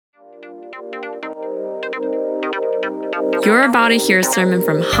You're about to hear a sermon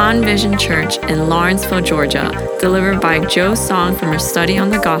from Han Vision Church in Lawrenceville, Georgia, delivered by Joe Song from her study on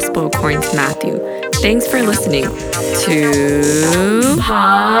the Gospel according to Matthew. Thanks for listening to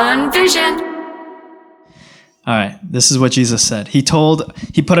Han Vision. All right, this is what Jesus said. He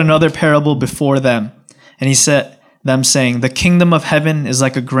put another parable before them, and he said them saying, "The kingdom of heaven is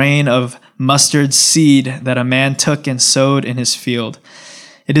like a grain of mustard seed that a man took and sowed in his field.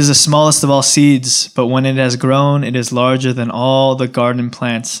 It is the smallest of all seeds, but when it has grown, it is larger than all the garden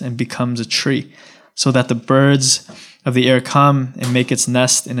plants and becomes a tree, so that the birds of the air come and make its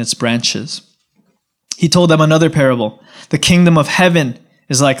nest in its branches." He told them another parable. "The kingdom of heaven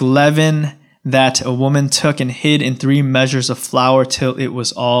is like leaven that a woman took and hid in 3 measures of flour till it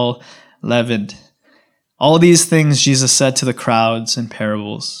was all leavened." All these things Jesus said to the crowds in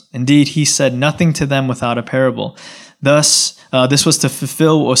parables. Indeed, he said nothing to them without a parable. Thus, this was to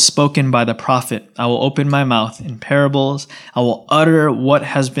fulfill what was spoken by the prophet. "I will open my mouth in parables. I will utter what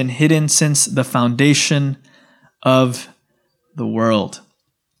has been hidden since the foundation of the world."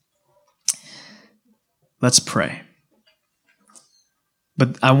 Let's pray.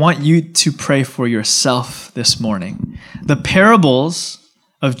 But I want you to pray for yourself this morning. The parables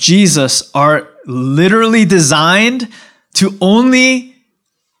of Jesus are literally designed to only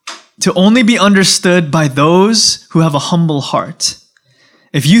be understood by those who have a humble heart.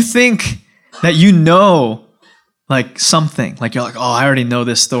 If you think that you know like something, like you're like, "Oh, I already know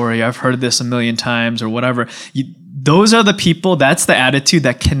this story. I've heard this a million times," or whatever. Those are the people, that's the attitude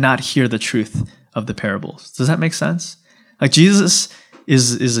that cannot hear the truth of the parables. Does that make sense? Like Jesus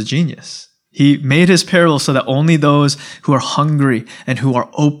is a genius. He made his parables so that only those who are hungry and who are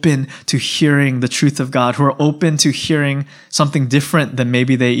open to hearing the truth of God, who are open to hearing something different than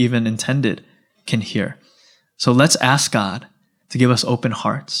maybe they even intended, can hear. So let's ask God to give us open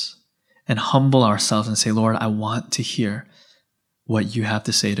hearts and humble ourselves and say, "Lord, I want to hear what you have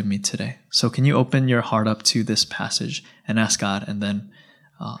to say to me today." So can you open your heart up to this passage and ask God, and then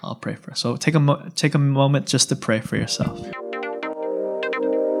I'll pray for us. So take a moment just to pray for yourself.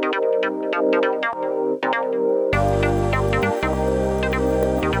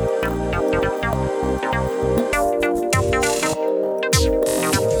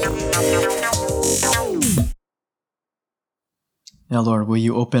 Now, Lord, will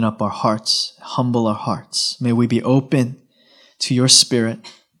you open up our hearts, humble our hearts? May we be open to your Spirit,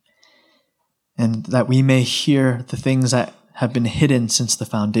 and that we may hear the things that have been hidden since the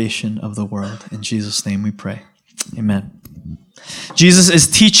foundation of the world. In Jesus' name we pray. Amen. Jesus is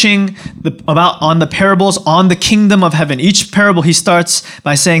teaching on the parables on the kingdom of heaven. Each parable he starts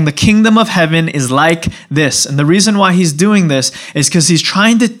by saying the kingdom of heaven is like this. And the reason why he's doing this is because he's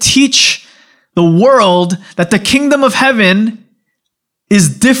trying to teach the world that the kingdom of heaven is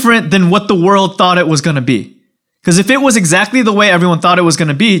different than what the world thought it was going to be. Because if it was exactly the way everyone thought it was going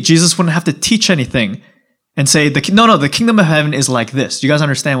to be, Jesus wouldn't have to teach anything and say, the kingdom of heaven is like this. Do you guys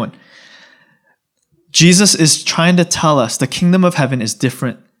understand what? Jesus is trying to tell us the kingdom of heaven is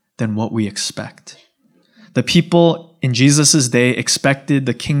different than what we expect. The people in Jesus' day expected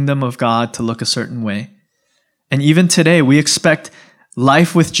the kingdom of God to look a certain way. And even today, we expect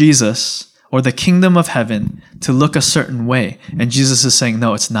life with Jesus or the kingdom of heaven to look a certain way. And Jesus is saying,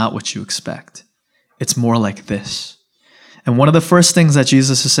 no, it's not what you expect. It's more like this. And one of the first things that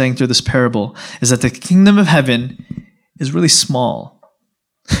Jesus is saying through this parable is that the kingdom of heaven is really small,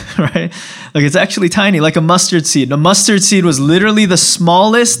 right? Like it's actually tiny, like a mustard seed. A mustard seed was literally the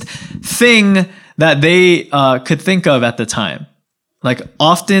smallest thing that they could think of at the time. Like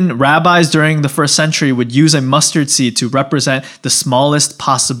often rabbis during the first century would use a mustard seed to represent the smallest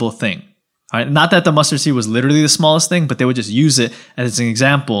possible thing. Right? Not that the mustard seed was literally the smallest thing, but they would just use it as an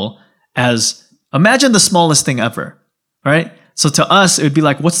example as, imagine the smallest thing ever, right? So to us, it would be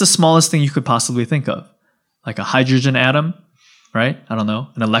like, what's the smallest thing you could possibly think of? Like a hydrogen atom, right? I don't know.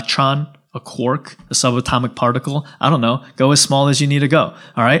 An electron, a quark, a subatomic particle. I don't know. Go as small as you need to go,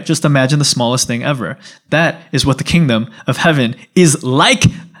 all right? Just imagine the smallest thing ever. That is what the kingdom of heaven is like,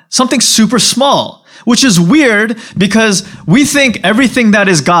 something super small, which is weird because we think everything that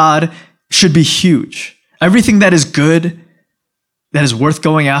is God should be huge. Everything that is good, that is worth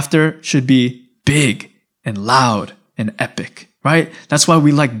going after, should be big and loud and epic, right? That's why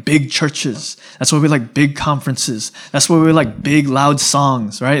we like big churches. That's why we like big conferences. That's why we like big, loud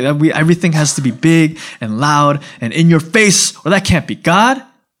songs, right? Everything has to be big and loud and in your face, or that can't be God,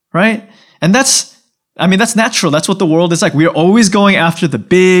 right? And that's natural. That's what the world is like. We are always going after the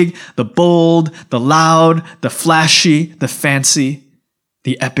big, the bold, the loud, the flashy, the fancy,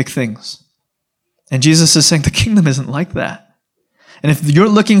 the epic things. And Jesus is saying the kingdom isn't like that. And if you're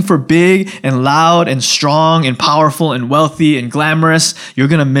looking for big and loud and strong and powerful and wealthy and glamorous, you're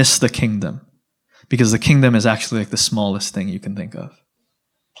going to miss the kingdom. Because the kingdom is actually like the smallest thing you can think of.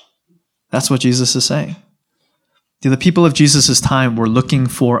 That's what Jesus is saying. The people of Jesus' time were looking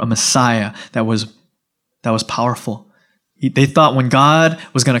for a Messiah that was powerful. They thought when God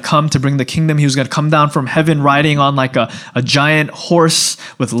was going to come to bring the kingdom, he was going to come down from heaven riding on like a giant horse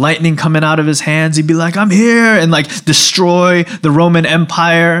with lightning coming out of his hands. He'd be like, I'm here, and like destroy the Roman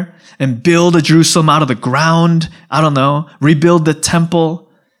Empire and build a Jerusalem out of the ground. I don't know, rebuild the temple.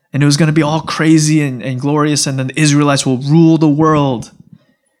 And it was going to be all crazy and glorious. And then the Israelites will rule the world.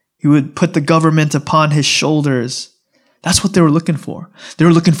 He would put the government upon his shoulders. That's what they were looking for. They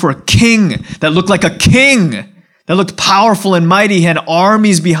were looking for a king that looked like a king, that looked powerful and mighty. He had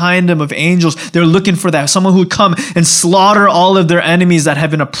armies behind him of angels. They were looking for that. Someone who would come and slaughter all of their enemies that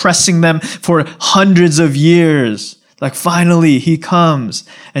have been oppressing them for hundreds of years. Like finally he comes.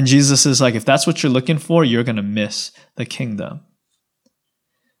 And Jesus is like, if that's what you're looking for, you're going to miss the kingdom.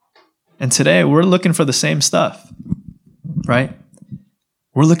 And today we're looking for the same stuff, right?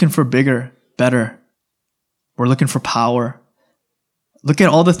 We're looking for bigger, better. We're looking for power. Look at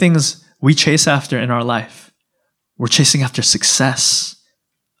all the things we chase after in our life. We're chasing after success.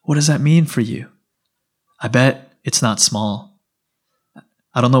 What does that mean for you? I bet it's not small.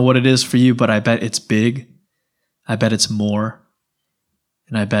 I don't know what it is for you, but I bet it's big. I bet it's more.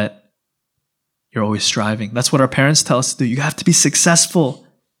 And I bet you're always striving. That's what our parents tell us to do. You have to be successful.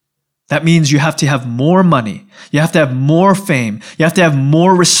 That means you have to have more money. You have to have more fame. You have to have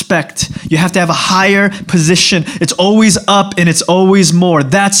more respect. You have to have a higher position. It's always up and it's always more.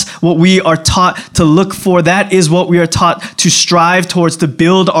 That's what we are taught to look for. That is what we are taught to strive towards, to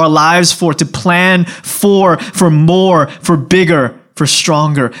build our lives for, to plan for more, for bigger, for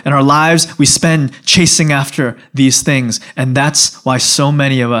stronger. And our lives we spend chasing after these things. And that's why so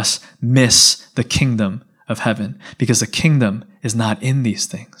many of us miss the kingdom of heaven, because the kingdom is not in these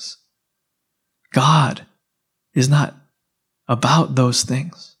things. God is not about those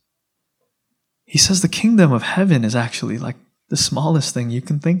things. He says the kingdom of heaven is actually like the smallest thing you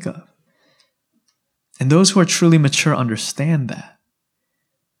can think of. And those who are truly mature understand that.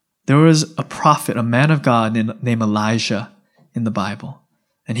 There was a prophet, a man of God named Elijah in the Bible.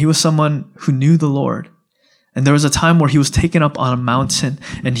 And he was someone who knew the Lord. And there was a time where he was taken up on a mountain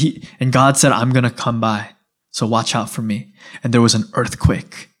and God said, I'm going to come by. So watch out for me. And there was an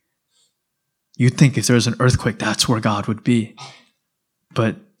earthquake. You'd think if there was an earthquake, that's where God would be.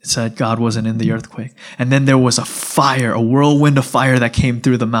 But it said God wasn't in the earthquake. And then there was a fire, a whirlwind of fire that came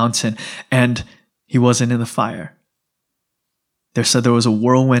through the mountain, and he wasn't in the fire. They said there was a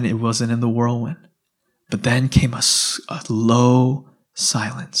whirlwind, it wasn't in the whirlwind. But then came a low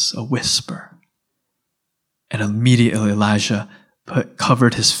silence, a whisper. And immediately Elijah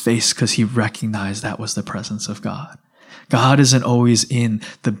covered his face because he recognized that was the presence of God. God isn't always in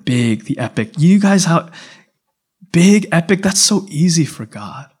the big, the epic. You guys, how big, epic, that's so easy for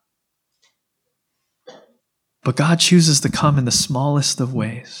God. But God chooses to come in the smallest of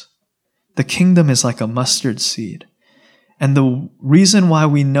ways. The kingdom is like a mustard seed. And the reason why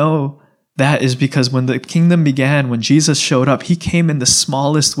we know that is because when the kingdom began, when Jesus showed up, he came in the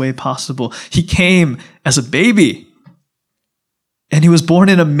smallest way possible. He came as a baby. And he was born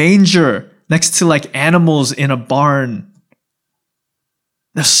in a manger next to like animals in a barn.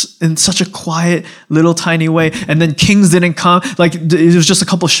 In such a quiet, little tiny way. And then kings didn't come. Like it was just a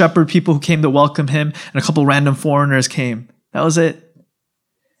couple shepherd people who came to welcome him, and a couple random foreigners came. That was it.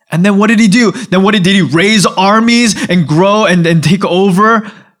 And then what did he do? Then did he raise armies and grow and take over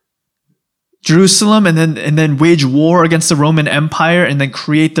Jerusalem and then wage war against the Roman Empire and then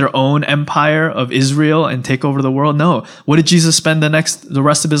create their own empire of Israel and take over the world? No. What did Jesus spend the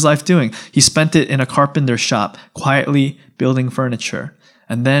rest of his life doing? He spent it in a carpenter shop, quietly building furniture.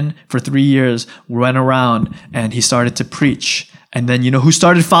 And then for 3 years, went around and he started to preach. And then you know who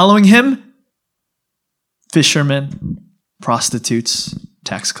started following him? Fishermen, prostitutes,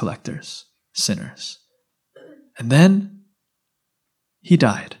 tax collectors, sinners. And then he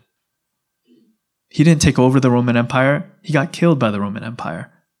died. He didn't take over the Roman Empire. He got killed by the Roman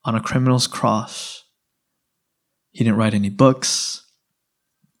Empire on a criminal's cross. He didn't write any books.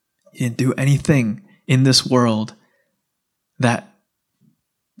 He didn't do anything in this world that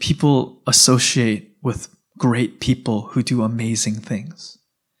people associate with great people who do amazing things.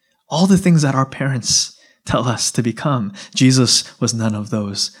 All the things that our parents tell us to become. Jesus was none of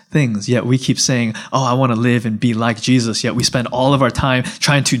those things. Yet we keep saying, oh, I want to live and be like Jesus. Yet we spend all of our time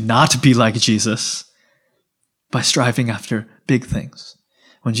trying to not be like Jesus by striving after big things.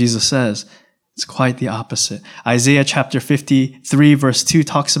 When Jesus says, It's quite the opposite. Isaiah chapter 53 verse 2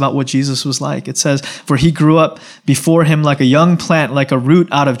 talks about what Jesus was like. It says, "For he grew up before him like a young plant, like a root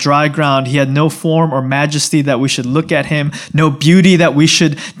out of dry ground. He had no form or majesty that we should look at him, no beauty that we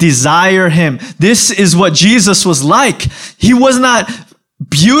should desire him." This is what Jesus was like. He was not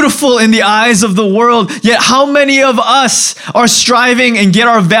beautiful in the eyes of the world. Yet how many of us are striving and get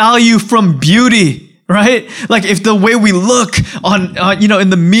our value from beauty? Right? Like if the way we look on, in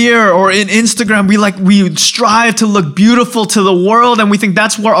the mirror or in Instagram, we strive to look beautiful to the world, and we think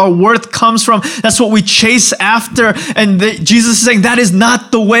that's where our worth comes from. That's what we chase after. And Jesus is saying that is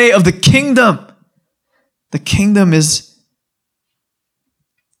not the way of the kingdom. The kingdom is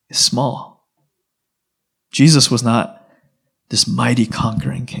small. Jesus was not this mighty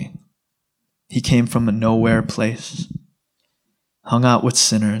conquering king. He came from a nowhere place, hung out with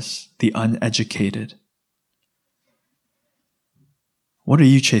sinners, the uneducated. What are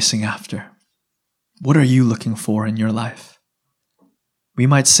you chasing after? What are you looking for in your life? We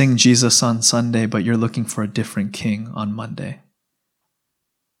might sing Jesus on Sunday, but you're looking for a different king on Monday.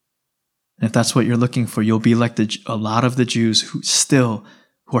 And if that's what you're looking for, you'll be like a lot of the Jews who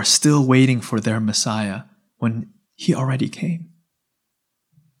are still waiting for their Messiah when he already came.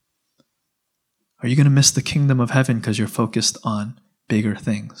 Are you going to miss the kingdom of heaven because you're focused on bigger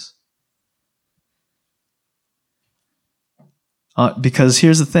things? Because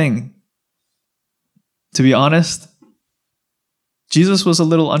here's the thing. To be honest, Jesus was a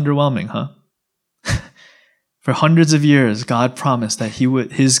little underwhelming, huh? For hundreds of years, God promised that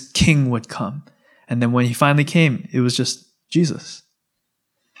his king would come. And then when he finally came, it was just Jesus.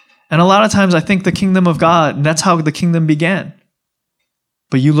 And a lot of times I think the kingdom of God, and that's how the kingdom began.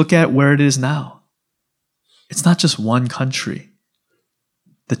 But you look at where it is now. It's not just one country.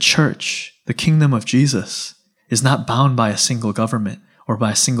 The church, the kingdom of Jesus, is not bound by a single government or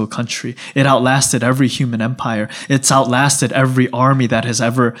by a single country. It outlasted every human empire. It's outlasted every army that has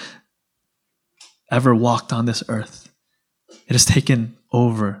ever walked on this earth. It has taken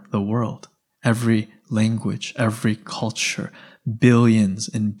over the world, every language, every culture, billions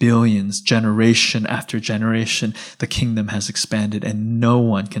and billions, generation after generation. The kingdom has expanded and no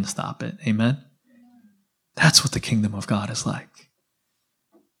one can stop it. Amen? That's what the kingdom of God is like.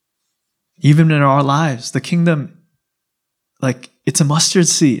 Even in our lives, the kingdom, it's a mustard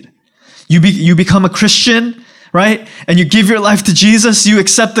seed. You become a Christian, right? And you give your life to Jesus, you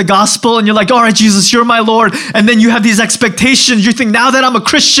accept the gospel, and you're like, all right, Jesus, you're my Lord. And then you have these expectations. You think, now that I'm a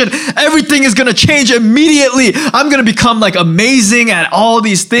Christian, everything is going to change immediately. I'm going to become amazing at all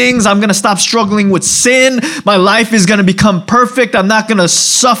these things. I'm going to stop struggling with sin. My life is going to become perfect. I'm not going to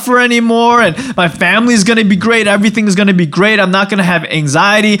suffer anymore. And my family is going to be great. Everything is going to be great. I'm not going to have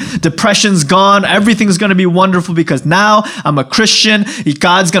anxiety. Depression's gone. Everything's going to be wonderful because now I'm a Christian.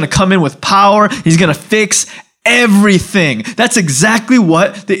 God's going to come in with power. He's going to fix everything. That's exactly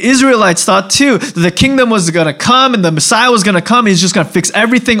what the Israelites thought too. The kingdom was going to come and the Messiah was going to come. He's just going to fix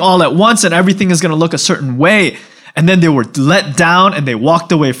everything all at once and everything is going to look a certain way. And then they were let down and they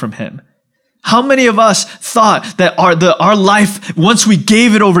walked away from him. How many of us thought that our life, once we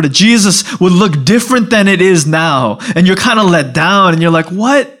gave it over to Jesus, would look different than it is now? And you're kind of let down and you're like,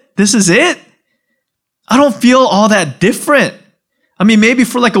 what? This is it? I don't feel all that different. I mean, maybe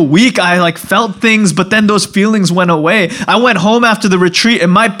for a week I felt things, but then those feelings went away. I went home after the retreat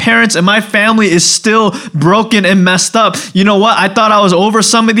and my parents and my family is still broken and messed up. You know what? I thought I was over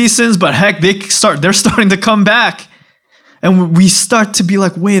some of these sins, but heck, they're starting to come back. And we start to be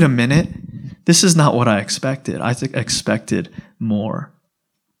like, wait a minute. This is not what I expected. I expected more.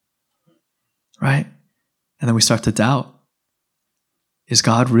 Right? And then we start to doubt. Is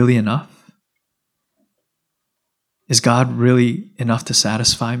God really enough? Is God really enough to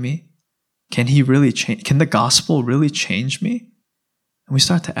satisfy me? Can he really change? Can the gospel really change me? And we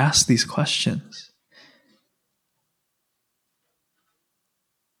start to ask these questions.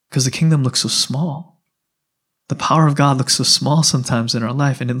 Because the kingdom looks so small. The power of God looks so small sometimes in our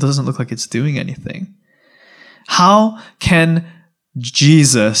life, and it doesn't look like it's doing anything. How can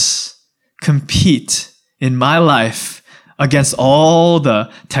Jesus compete in my life against all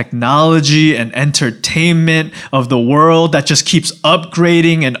the technology and entertainment of the world that just keeps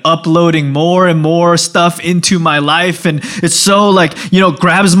upgrading and uploading more and more stuff into my life? And it's so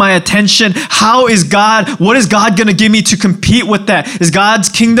grabs my attention. What is God going to give me to compete with that? Is God's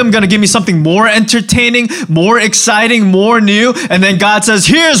kingdom going to give me something more entertaining, more exciting, more new? And then God says,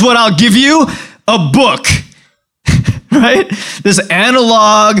 here's what I'll give you, a book. Right? This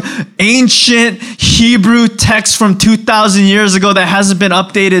analog, ancient Hebrew text from 2,000 years ago that hasn't been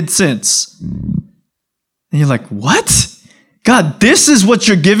updated since. And you're like, what? God, this is what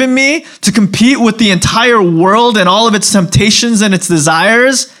you're giving me to compete with the entire world and all of its temptations and its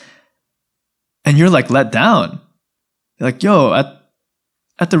desires? And you're like let down. You're like, yo,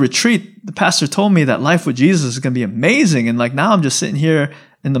 at the retreat, the pastor told me that life with Jesus is going to be amazing. And like now I'm just sitting here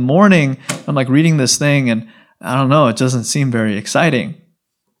in the morning, I'm like reading this thing and I don't know, it doesn't seem very exciting.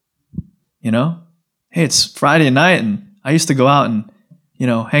 You know? Hey, it's Friday night and I used to go out and,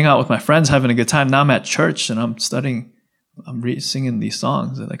 hang out with my friends having a good time. Now I'm at church and I'm studying, singing these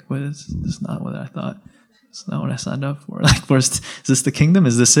songs. They're like, what is this? Is not what I thought. It's not what I signed up for. Like, is this the kingdom?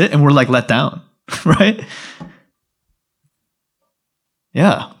 Is this it? And we're like let down, right?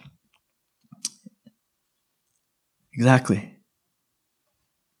 Yeah. Exactly.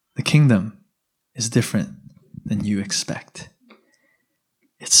 The kingdom is different than you expect.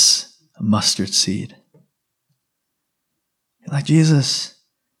 It's a mustard seed. You're like, Jesus,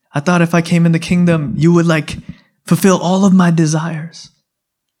 I thought if I came in the kingdom, you would like fulfill all of my desires.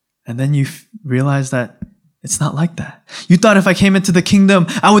 And then you realize that it's not like that. You thought if I came into the kingdom,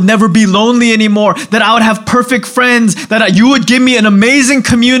 I would never be lonely anymore, that I would have perfect friends, that you would give me an amazing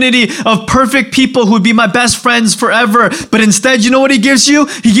community of perfect people who would be my best friends forever. But instead, you know what he gives you?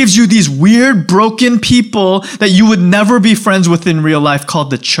 He gives you these weird, broken people that you would never be friends with in real life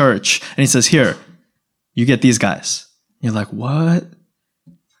called the church. And he says, here, you get these guys. You're like, what?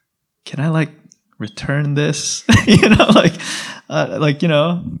 Can I like return this?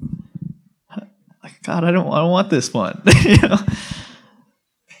 God, I don't want this one.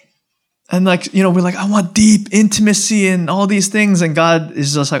 And we're like, I want deep intimacy and all these things. And God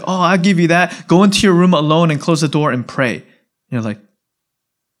is just like, oh, I'll give you that. Go into your room alone and close the door and pray. And you're like,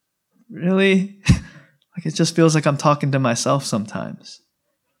 really? Like it just feels like I'm talking to myself sometimes.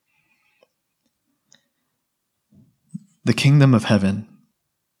 The kingdom of heaven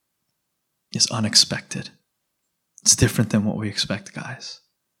is unexpected. It's different than what we expect, guys.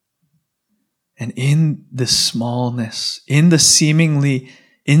 And in the smallness, in the seemingly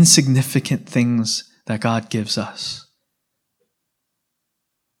insignificant things that God gives us,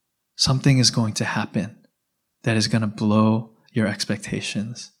 something is going to happen that is going to blow your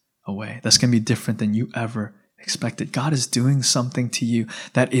expectations away. That's going to be different than you ever expected. God is doing something to you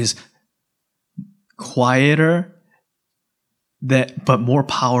that is quieter, but more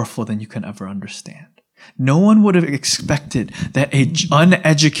powerful than you can ever understand. No one would have expected that an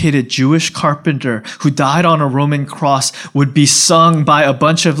uneducated Jewish carpenter who died on a Roman cross would be sung by a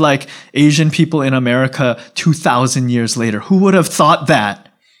bunch of like Asian people in America 2,000 years later. Who would have thought that?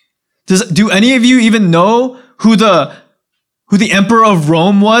 Do any of you even know who the emperor of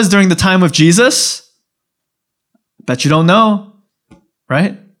Rome was during the time of Jesus? Bet you don't know,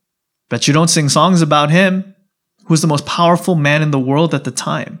 right? Bet you don't sing songs about him. Who was the most powerful man in the world at the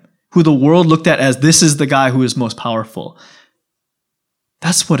time? Who the world looked at as this is the guy who is most powerful.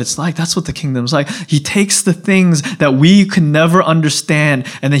 That's what it's like. That's what the kingdom's like. He takes the things that we could never understand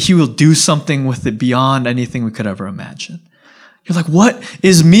and then he will do something with it beyond anything we could ever imagine. You're like, what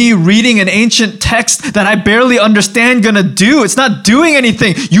is me reading an ancient text that I barely understand gonna do? It's not doing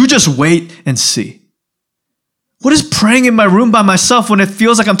anything. You just wait and see. What is praying in my room by myself when it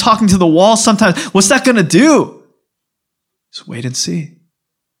feels like I'm talking to the wall sometimes? What's that gonna do? Just wait and see.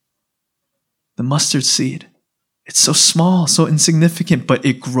 The mustard seed. It's so small, so insignificant, but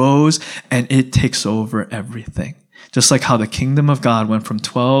it grows and it takes over everything. Just like how the kingdom of God went from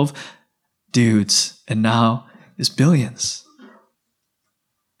 12 dudes and now is billions.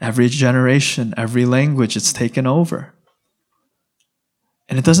 Every generation, every language, it's taken over.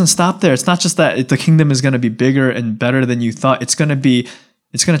 And it doesn't stop there. It's not just that the kingdom is going to be bigger and better than you thought. It's going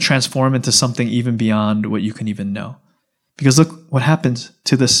to transform into something even beyond what you can even know. Because look what happens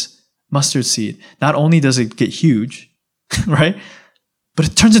to this mustard seed. Not only does it get huge, right? But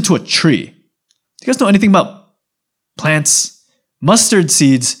it turns into a tree. Do you guys know anything about plants? Mustard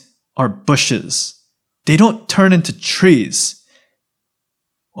seeds are bushes. They don't turn into trees.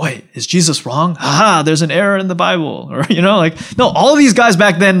 Wait, is Jesus wrong? Haha, there's an error in the Bible. Or, no, all of these guys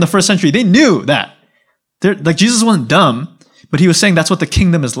back then in the first century, they knew that. Jesus wasn't dumb, but he was saying that's what the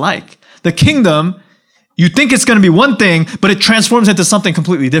kingdom is like. The kingdom, you think it's going to be one thing, but it transforms into something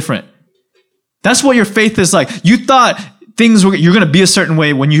completely different. That's what your faith is like. You thought you're going to be a certain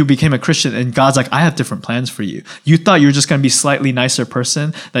way when you became a Christian, and God's like, I have different plans for you. You thought you're just going to be a slightly nicer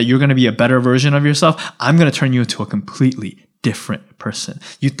person, that you're going to be a better version of yourself. I'm going to turn you into a completely different person.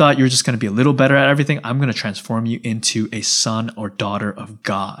 You thought you're just going to be a little better at everything. I'm going to transform you into a son or daughter of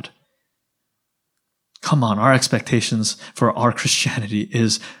God. Come on, our expectations for our Christianity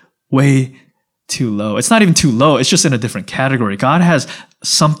is way too low. It's not even too low. It's just in a different category. God has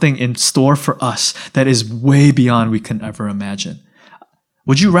something in store for us that is way beyond we can ever imagine.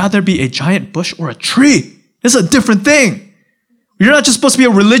 Would you rather be a giant bush or a tree? It's a different thing. You're not just supposed to be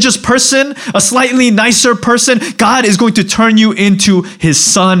a religious person, a slightly nicer person. God is going to turn you into his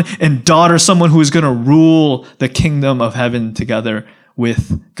son and daughter, someone who is going to rule the kingdom of heaven together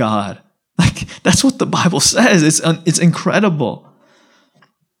with God. Like, that's what the Bible says. It's incredible.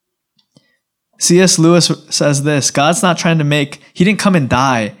 C.S. Lewis says this: God's not trying to he didn't come and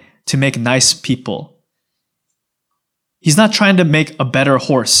die to make nice people. He's not trying to make a better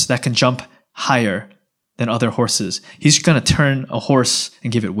horse that can jump higher than other horses. He's going to turn a horse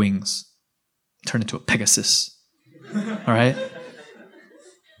and give it wings. Turn it into a Pegasus. All right?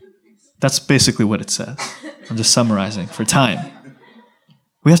 That's basically what it says. I'm just summarizing for time.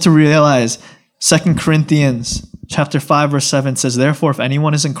 We have to realize 2 Corinthians chapter 5, verse 7 says, therefore, if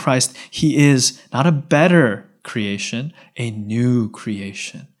anyone is in Christ, he is not a better creation, a new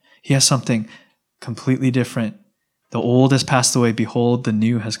creation. He has something completely different. The old has passed away. Behold, the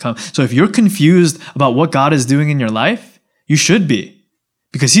new has come. So if you're confused about what God is doing in your life, you should be,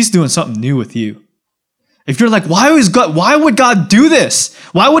 because he's doing something new with you. If you're like, why would God do this?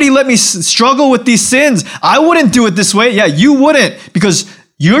 Why would he let me struggle with these sins? I wouldn't do it this way. Yeah, you wouldn't, because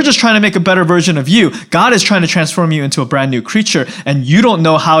you're just trying to make a better version of you. God is trying to transform you into a brand new creature, and you don't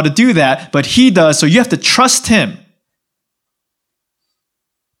know how to do that, but he does, so you have to trust him.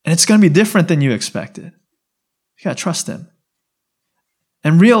 And it's going to be different than you expected. You got to trust him.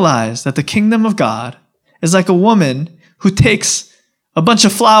 And realize that the kingdom of God is like a woman who takes a bunch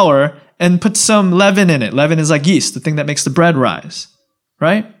of flour and puts some leaven in it. Leaven is like yeast, the thing that makes the bread rise,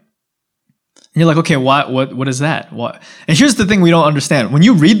 right? And you're like, okay, what is that? What? And here's the thing we don't understand. When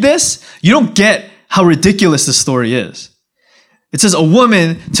you read this, you don't get how ridiculous this story is. It says a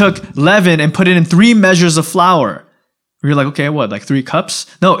woman took leaven and put it in 3 measures of flour. You're like, okay, what, like 3 cups?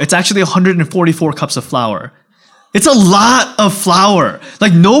 No, it's actually 144 cups of flour. It's a lot of flour.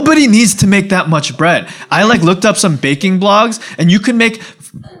 Like, nobody needs to make that much bread. I looked up some baking blogs, and you can make,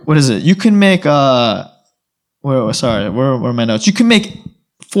 what is it? You can make, where are my notes? You can make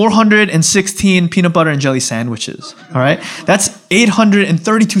 416 peanut butter and jelly sandwiches, all right? That's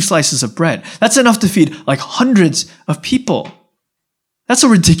 832 slices of bread. That's enough to feed like hundreds of people. That's a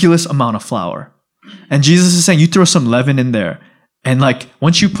ridiculous amount of flour. And Jesus is saying, you throw some leaven in there, and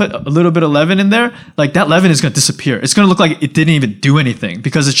once you put a little bit of leaven in there, that leaven is going to disappear. It's going to look like it didn't even do anything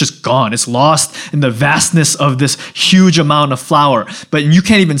because it's just gone. It's lost in the vastness of this huge amount of flour. But you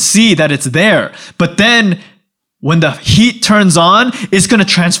can't even see that it's there. But then when the heat turns on, it's going to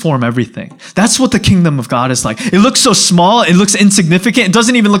transform everything. That's what the kingdom of God is like. It looks so small. It looks insignificant. It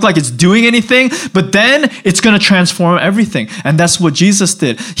doesn't even look like it's doing anything. But then it's going to transform everything. And that's what Jesus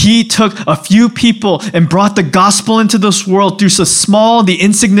did. He took a few people and brought the gospel into this world through the small, the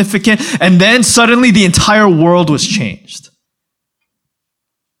insignificant, and then suddenly the entire world was changed.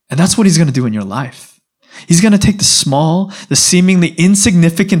 And that's what he's going to do in your life. He's going to take the small, the seemingly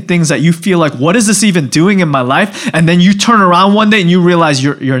insignificant things that you feel like, what is this even doing in my life? And then you turn around one day and you realize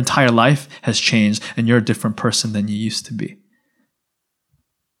your entire life has changed and you're a different person than you used to be.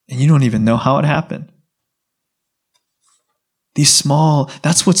 And you don't even know how it happened.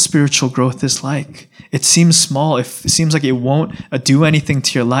 That's what spiritual growth is like. It seems small. It seems like it won't do anything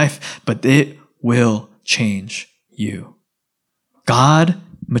to your life, but it will change you. God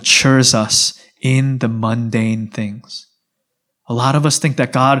matures us in the mundane things. A lot of us think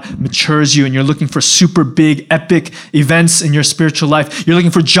that God matures you and you're looking for super big, epic events in your spiritual life. You're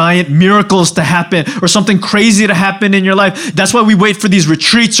looking for giant miracles to happen or something crazy to happen in your life. That's why we wait for these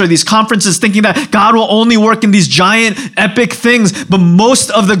retreats or these conferences thinking that God will only work in these giant, epic things. But most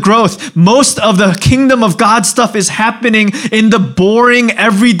of the growth, most of the kingdom of God stuff is happening in the boring,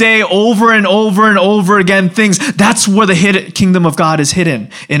 everyday, over and over and over again things. That's where the kingdom of God is hidden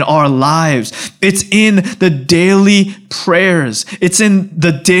in our lives. It's in the daily prayers. It's in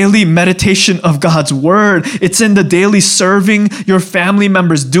the daily meditation of God's word. It's in the daily serving your family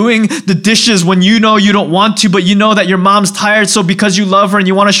members, doing the dishes when you know you don't want to, but you know that your mom's tired. So because you love her and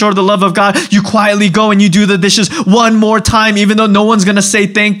you want to show her the love of God, you quietly go and you do the dishes one more time, even though no one's going to say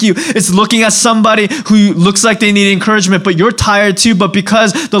thank you. It's looking at somebody who looks like they need encouragement, but you're tired too. But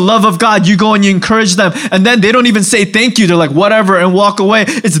because the love of God, you go and you encourage them. And then they don't even say thank you. They're like, whatever, and walk away.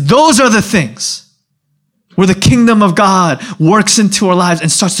 Those are the things where the kingdom of God works into our lives and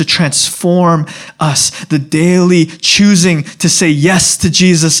starts to transform us. The daily choosing to say yes to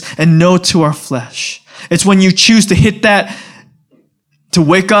Jesus and no to our flesh. It's when you choose to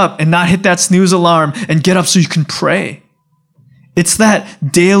wake up and not hit that snooze alarm and get up so you can pray. It's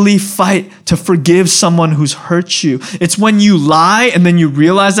that daily fight to forgive someone who's hurt you. It's when you lie and then you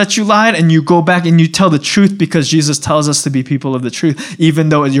realize that you lied and you go back and you tell the truth because Jesus tells us to be people of the truth, even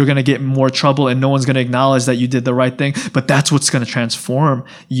though you're going to get in more trouble and no one's going to acknowledge that you did the right thing. But that's what's going to transform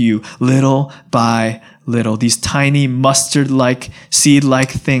you little by little. These tiny mustard-like, seed-like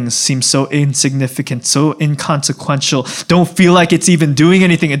things seem so insignificant, so inconsequential. Don't feel like it's even doing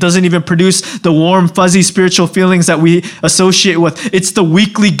anything. It doesn't even produce the warm, fuzzy spiritual feelings that we associate with. It's the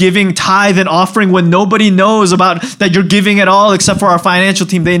weekly giving tithe and offering when nobody knows about that you're giving at all except for our financial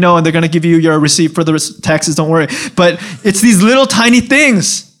team. They know and they're going to give you your receipt for the taxes. Don't worry. But it's these little tiny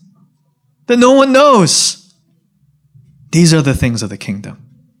things that no one knows. These are the things of the kingdom.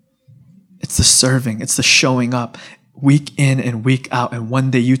 It's the serving. It's the showing up week in and week out. And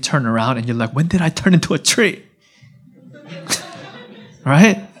one day you turn around and you're like, when did I turn into a tree?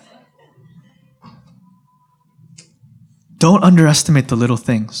 Right? Don't underestimate the little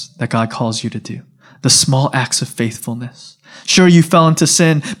things that God calls you to do. The small acts of faithfulness. Sure, you fell into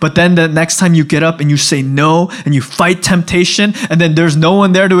sin, but then the next time you get up and you say no and you fight temptation and then there's no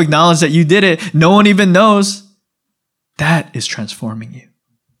one there to acknowledge that you did it. No one even knows. That is transforming you.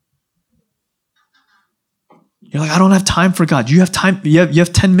 You're like, I don't have time for God. You have time. You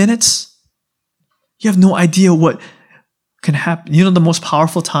have 10 minutes. You have no idea what can happen. You know, the most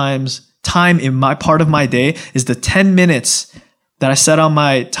powerful time in my part of my day is the 10 minutes that I set on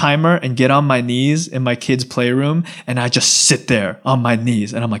my timer and get on my knees in my kids' playroom. And I just sit there on my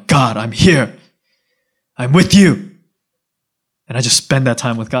knees. And I'm like, God, I'm here. I'm with you. And I just spend that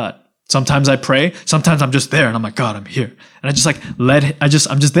time with God. Sometimes I pray. Sometimes I'm just there. And I'm like, God, I'm here. And I just like, I'm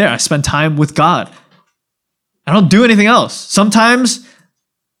just there. I spend time with God. I don't do anything else. Sometimes,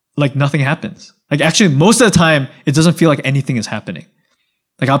 like, nothing happens. Like, actually, most of the time, it doesn't feel like anything is happening.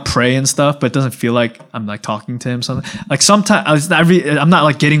 Like, I'll pray and stuff, but it doesn't feel like I'm, like, talking to him. Something. Like, sometimes, I'm not,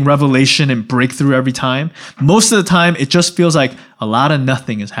 like, getting revelation and breakthrough every time. Most of the time, it just feels like a lot of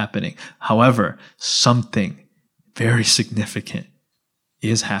nothing is happening. However, something very significant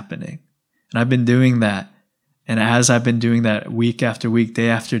is happening. And I've been doing that. And as I've been doing that week after week, day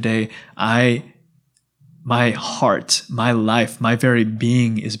after day, my heart, my life, my very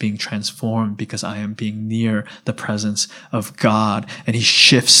being is being transformed because I am being near the presence of God. And He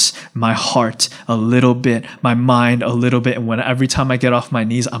shifts my heart a little bit, my mind a little bit. And every time I get off my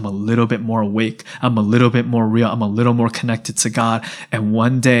knees, I'm a little bit more awake. I'm a little bit more real. I'm a little more connected to God. And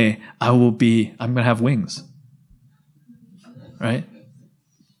one day I'm going to have wings. Right?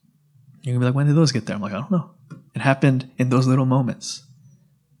 You're going to be like, when did those get there? I'm like, I don't know. It happened in those little moments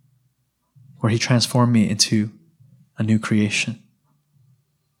where He transformed me into a new creation.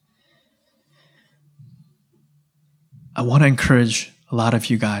 I want to encourage a lot of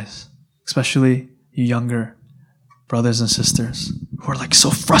you guys, especially you younger brothers and sisters who are like so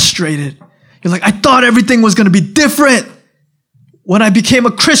frustrated. You're like, I thought everything was going to be different when I became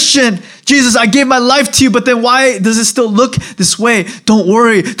a Christian. Jesus, I gave my life to you, but then why does it still look this way? Don't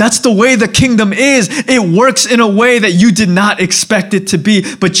worry. That's the way the kingdom is. It works in a way that you did not expect it to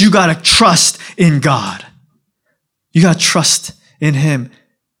be, but you got to trust in God. You got to trust in Him.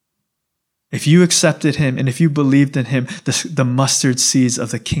 If you accepted Him and if you believed in Him, the mustard seeds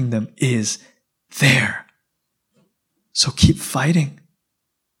of the kingdom is there. So keep fighting.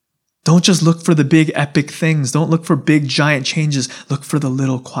 Don't just look for the big epic things. Don't look for big giant changes. Look for the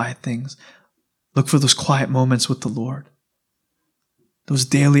little quiet things. Look for those quiet moments with the Lord. Those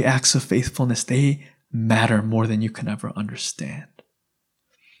daily acts of faithfulness, they matter more than you can ever understand.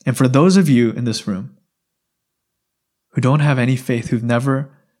 And for those of you in this room who don't have any faith, who've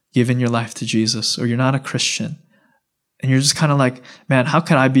never given your life to Jesus, or you're not a Christian, and you're just kind of like, man, how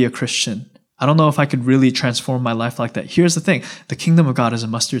could I be a Christian? I don't know if I could really transform my life like that. Here's the thing. The kingdom of God is a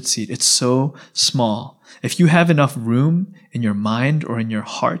mustard seed. It's so small. If you have enough room in your mind or in your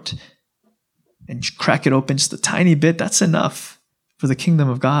heart and you crack it open just a tiny bit, that's enough for the kingdom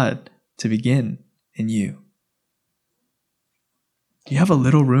of God to begin in you. Do you have a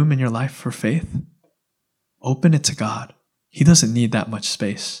little room in your life for faith? Open it to God. He doesn't need that much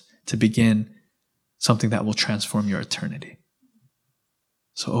space to begin something that will transform your eternity.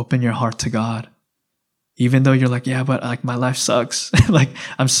 So open your heart to God. Even though you're like, yeah, but like my life sucks. Like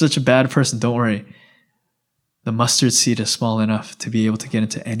I'm such a bad person. Don't worry. The mustard seed is small enough to be able to get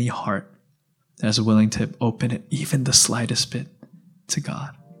into any heart that is willing to open it, even the slightest bit, to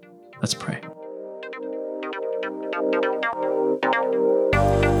God. Let's pray.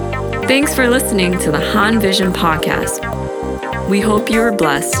 Thanks for listening to the Han Vision podcast. We hope you are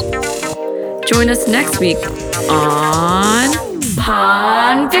blessed. Join us next week on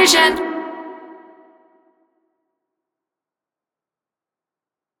Han Vision.